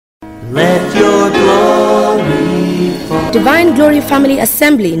Let your glory fall. Divine Glory Family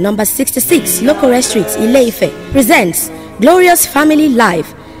Assembly, number 66, Lokore Street, Ile Ife, presents Glorious Family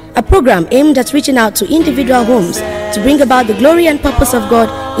Live, a program aimed at reaching out to individual homes to bring about the glory and purpose of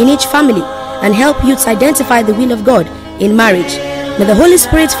God in each family and help youths identify the will of God in marriage. May the Holy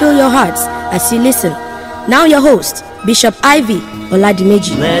Spirit fill your hearts as you listen. Now your host, Bishop Ivy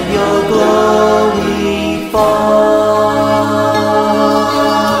Oladimeji. Let your glory fall.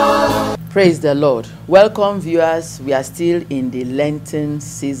 Praise the Lord. Welcome, viewers. We are still in the Lenten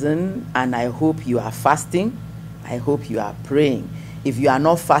season, and I hope you are fasting. I hope you are praying. If you are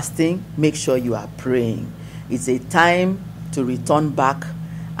not fasting, make sure you are praying. It's a time to return back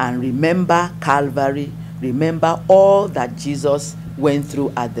and remember Calvary. Remember all that Jesus went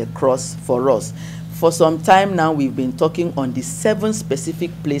through at the cross for us. For some time now, we've been talking on the 7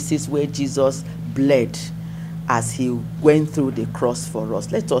 specific places where Jesus bled as he went through the cross for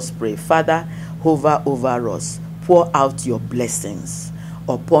us. Let us pray. Father, hover over us. Pour out your blessings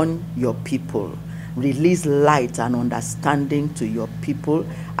upon your people. Release light and understanding to your people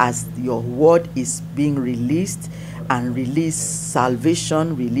as your word is being released, and release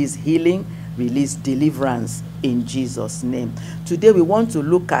salvation, release healing, release deliverance in Jesus' name. Today we want to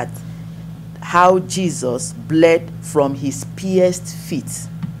look at how Jesus bled from his pierced feet.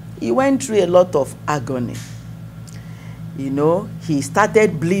 He went through a lot of agony. You know, he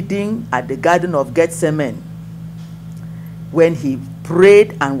started bleeding at the Garden of Gethsemane when he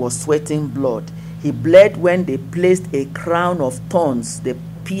prayed and was sweating blood. He bled when they placed a crown of thorns. They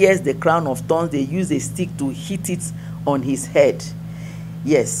pierced the crown of thorns. They used a stick to hit it on his head.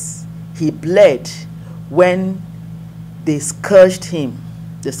 Yes, he bled when they scourged him.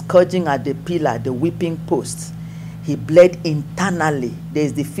 The scourging at the pillar, the whipping post. He bled internally.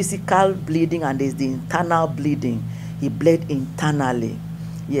 There's the physical bleeding and there's the internal bleeding. He bled internally.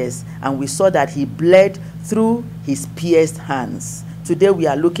 Yes, and we saw that he bled through his pierced hands. Today we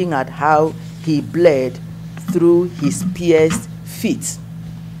are looking at how he bled through his pierced feet.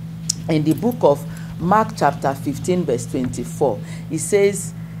 In the book of Mark chapter 15 verse 24, it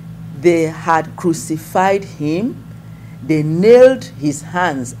says, they had crucified him. They nailed his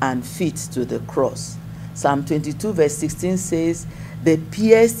hands and feet to the cross. Psalm 22 verse 16 says, they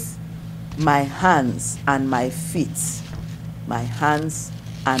pierced my hands and my feet. My hands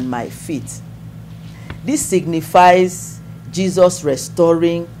and my feet. This signifies Jesus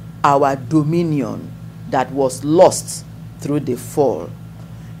restoring our dominion that was lost through the fall.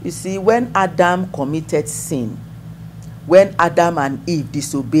 You see, when Adam committed sin, when Adam and Eve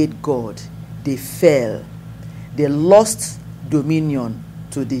disobeyed God, they fell. They lost dominion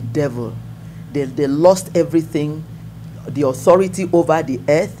to the devil. They lost everything, the authority over the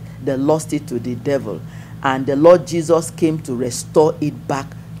earth. They lost it to the devil. And the Lord Jesus came to restore it back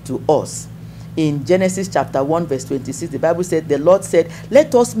to us. In Genesis chapter 1 verse 26, the Bible said, the Lord said,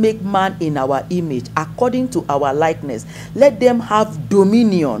 let us make man in our image, according to our likeness. Let them have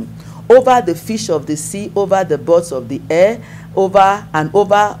dominion over the fish of the sea, over the birds of the air, over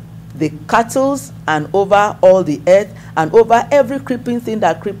the cattle, and over all the earth, and over every creeping thing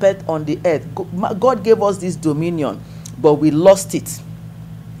that creepeth on the earth. God gave us this dominion, but we lost it.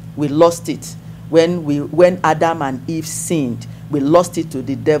 We lost it when Adam and Eve sinned. We lost it to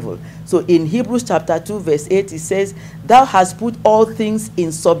the devil. So in Hebrews chapter 2 verse 8, it says, thou hast put all things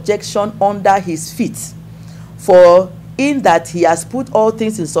in subjection under his feet. For in that he has put all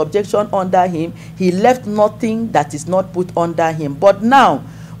things in subjection under him, he left nothing that is not put under him. But now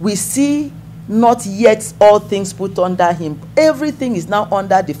we see not yet all things put under him. Everything is now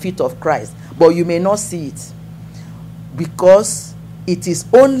under the feet of Christ. But you may not see it, because it is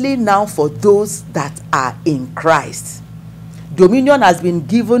only now for those that are in Christ. Dominion has been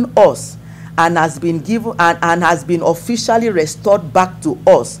given us and has been given and has been officially restored back to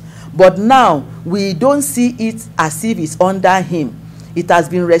us. But now we don't see it as if it's under him. It has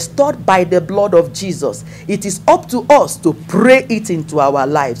been restored by the blood of Jesus. It is up to us to pray it into our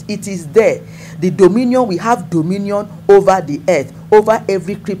lives. It is there. The dominion, we have dominion over the earth, over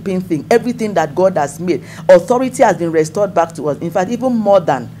every creeping thing, everything that God has made. Authority has been restored back to us. In fact, even more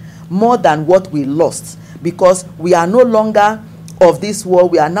than what we lost. Because we are no longer of this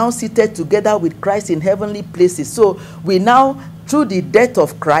world. We are now seated together with Christ in heavenly places. So we now, through the death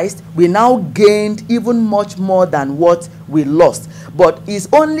of Christ, we now gained even much more than what we lost. But it's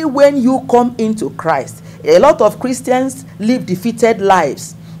only when you come into Christ. A lot of Christians live defeated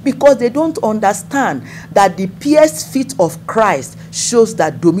lives because they don't understand that the pierced feet of Christ shows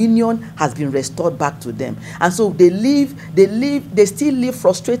that dominion has been restored back to them. And so they still live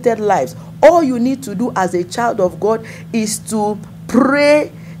frustrated lives. All you need to do as a child of God is to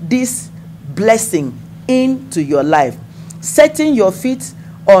pray this blessing into your life. Setting your feet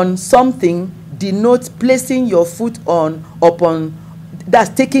on something denotes placing your foot upon, that's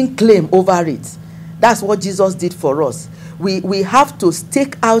taking claim over it. That's what Jesus did for us. We have to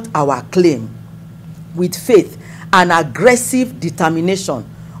stake out our claim with faith and aggressive determination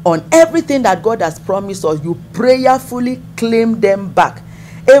on everything that God has promised us. You prayerfully claim them back.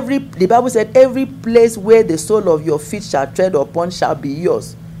 The Bible said, every place where the sole of your feet shall tread upon shall be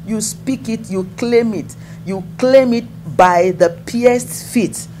yours. You speak it, you claim it. You claim it by the pierced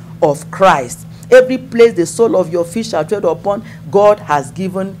feet of Christ. Every place the sole of your feet shall tread upon, God has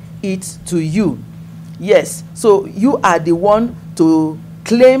given it to you. Yes, so you are the one to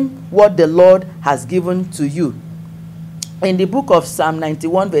claim what the Lord has given to you. In the book of Psalm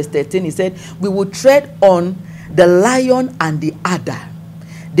 91 verse 13, he said, we will tread on the lion and the adder.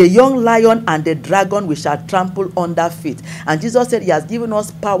 The young lion and the dragon we shall trample under feet. And Jesus said he has given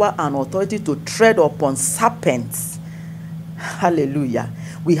us power and authority to tread upon serpents. Hallelujah.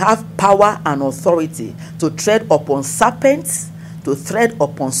 We have power and authority to tread upon serpents, to tread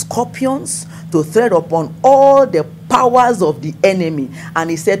upon scorpions, to tread upon all the powers of the enemy. And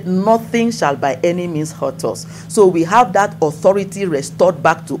he said nothing shall by any means hurt us. So we have that authority restored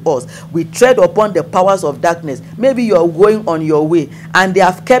back to us. We tread upon the powers of darkness. Maybe you are going on your way and they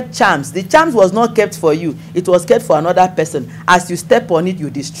have kept charms. The charms was not kept for you. It was kept for another person. As you step on it, you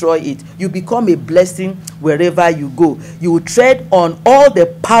destroy it. You become a blessing wherever you go. You will tread on all the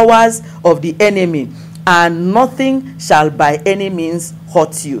powers of the enemy, and nothing shall by any means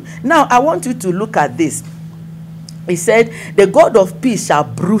hurt you. Now, I want you to look at this. He said, the God of peace shall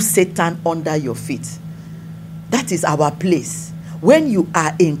bruise Satan under your feet. That is our place. When you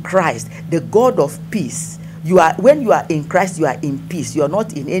are in Christ, the God of peace, when you are in Christ, you are in peace. You are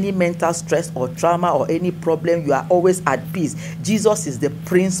not in any mental stress or trauma or any problem. You are always at peace. Jesus is the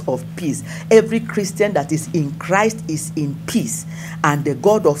Prince of Peace. Every Christian that is in Christ is in peace. And the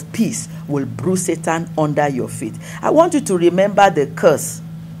God of peace will bruise Satan under your feet. I want you to remember the curse.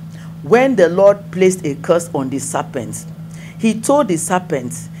 When the Lord placed a curse on the serpents, he told the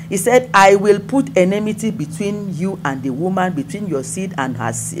serpents, he said, I will put enmity between you and the woman, between your seed and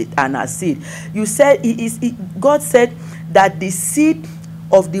her seed. You said, God said that the seed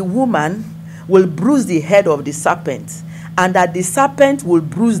of the woman will bruise the head of the serpent, and that the serpent will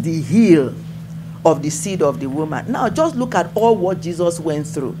bruise the heel of the seed of the woman. Now, just look at all what Jesus went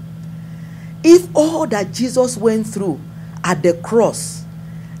through. If all that Jesus went through at the cross,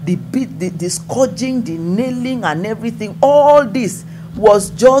 the beat, the scourging, the nailing and everything, all this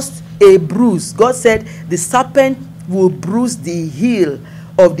was just a bruise. God said the serpent will bruise the heel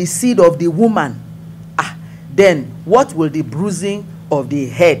of the seed of the woman. Then what will the bruising of the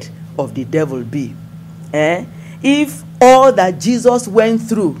head of the devil be? If all that Jesus went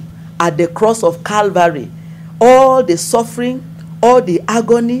through at the cross of Calvary, all the suffering, all the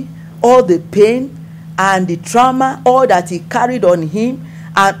agony, all the pain and the trauma, all that he carried on him,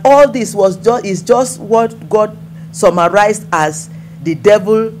 and all this is just what God summarized as the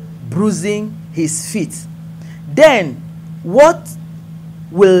devil bruising his feet. Then what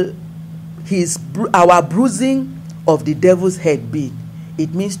will our bruising of the devil's head be?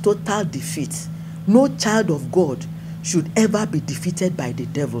 It means total defeat. No child of God should ever be defeated by the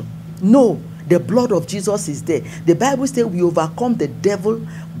devil. No, the blood of Jesus is there. The Bible says we overcome the devil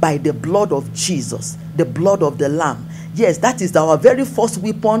by the blood of Jesus, the blood of the Lamb. Yes, that is our very first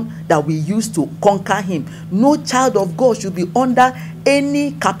weapon that we use to conquer him. No child of God should be under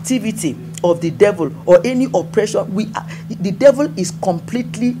any captivity of the devil or any oppression. The devil is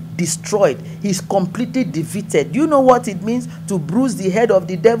completely destroyed. He's completely defeated. Do you know what it means to bruise the head of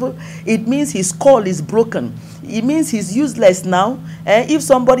the devil? It means his skull is broken. It means he's useless now. If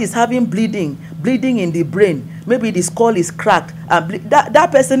somebody is having bleeding in the brain, maybe the skull is cracked, that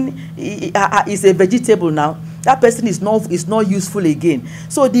person is a vegetable now. That person is not useful again.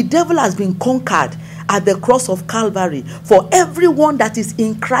 So the devil has been conquered at the cross of Calvary for everyone that is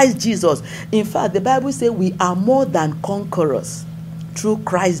in Christ Jesus. In fact, the Bible says we are more than conquerors through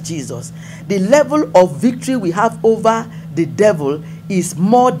Christ Jesus. The level of victory we have over the devil is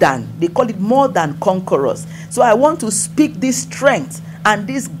more than, they call it more than conquerors. So I want to speak this strength and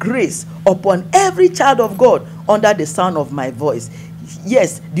this grace upon every child of God under the sound of my voice.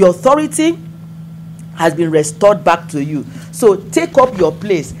 Yes, the authority has been restored back to you. So take up your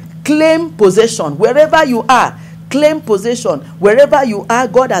place. Claim possession. Wherever you are, claim possession. Wherever you are,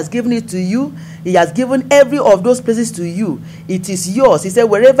 God has given it to you. He has given every of those places to you. It is yours. He said,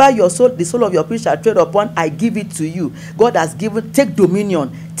 wherever your soul, the soul of your feet shall tread upon, I give it to you. God has given, take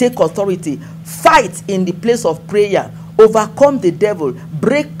dominion, take authority. Fight in the place of prayer overcome the devil,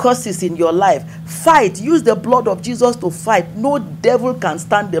 break curses in your life, fight, use the blood of Jesus to fight. No devil can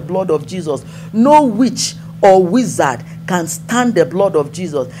stand the blood of Jesus. No witch or wizard can stand the blood of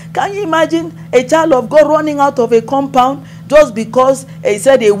Jesus. Can you imagine a child of God running out of a compound just because he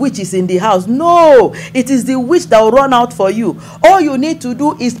said a witch is in the house? No, it is the witch that will run out for you. All you need to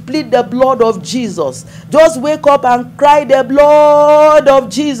do is plead the blood of Jesus. Just wake up and cry the blood of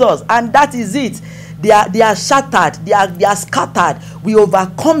Jesus, and that is it. They are shattered, they are scattered. We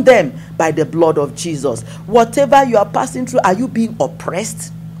overcome them by the blood of Jesus. Whatever you are passing through, are you being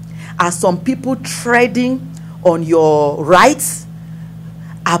oppressed? Are some people treading on your rights?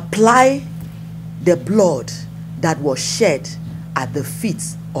 Apply the blood that was shed at the feet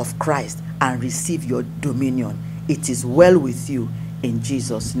of Christ and receive your dominion. It is well with you in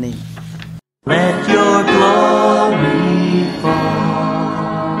Jesus' name. Let your glory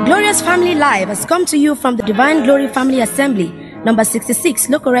fall. Glorious Family Live has come to you from the Divine Glory Family Assembly, number 66,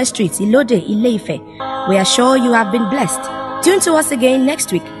 Locore Street, Ilode, Ile Ife. We are sure you have been blessed. Tune to us again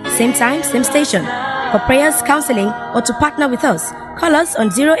next week, same time, same station. For prayers, counseling, or to partner with us, call us on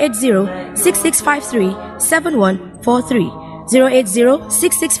 080-6653-7143.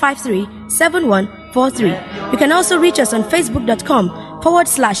 080-6653-7143. You can also reach us on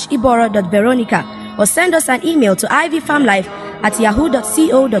facebook.com/ibora.veronica or send us an email to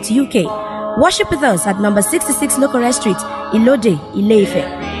ivfarmlife@yahoo.co.uk. Worship with us at number 66 Locore Street, Ilode, Ile Ife.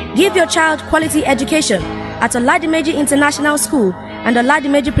 Give your child quality education at Oladimeji International School and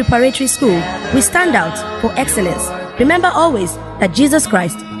Oladimeji Preparatory School. We stand out for excellence. Remember always that Jesus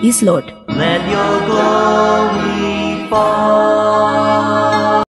Christ is Lord. Let your glory fall.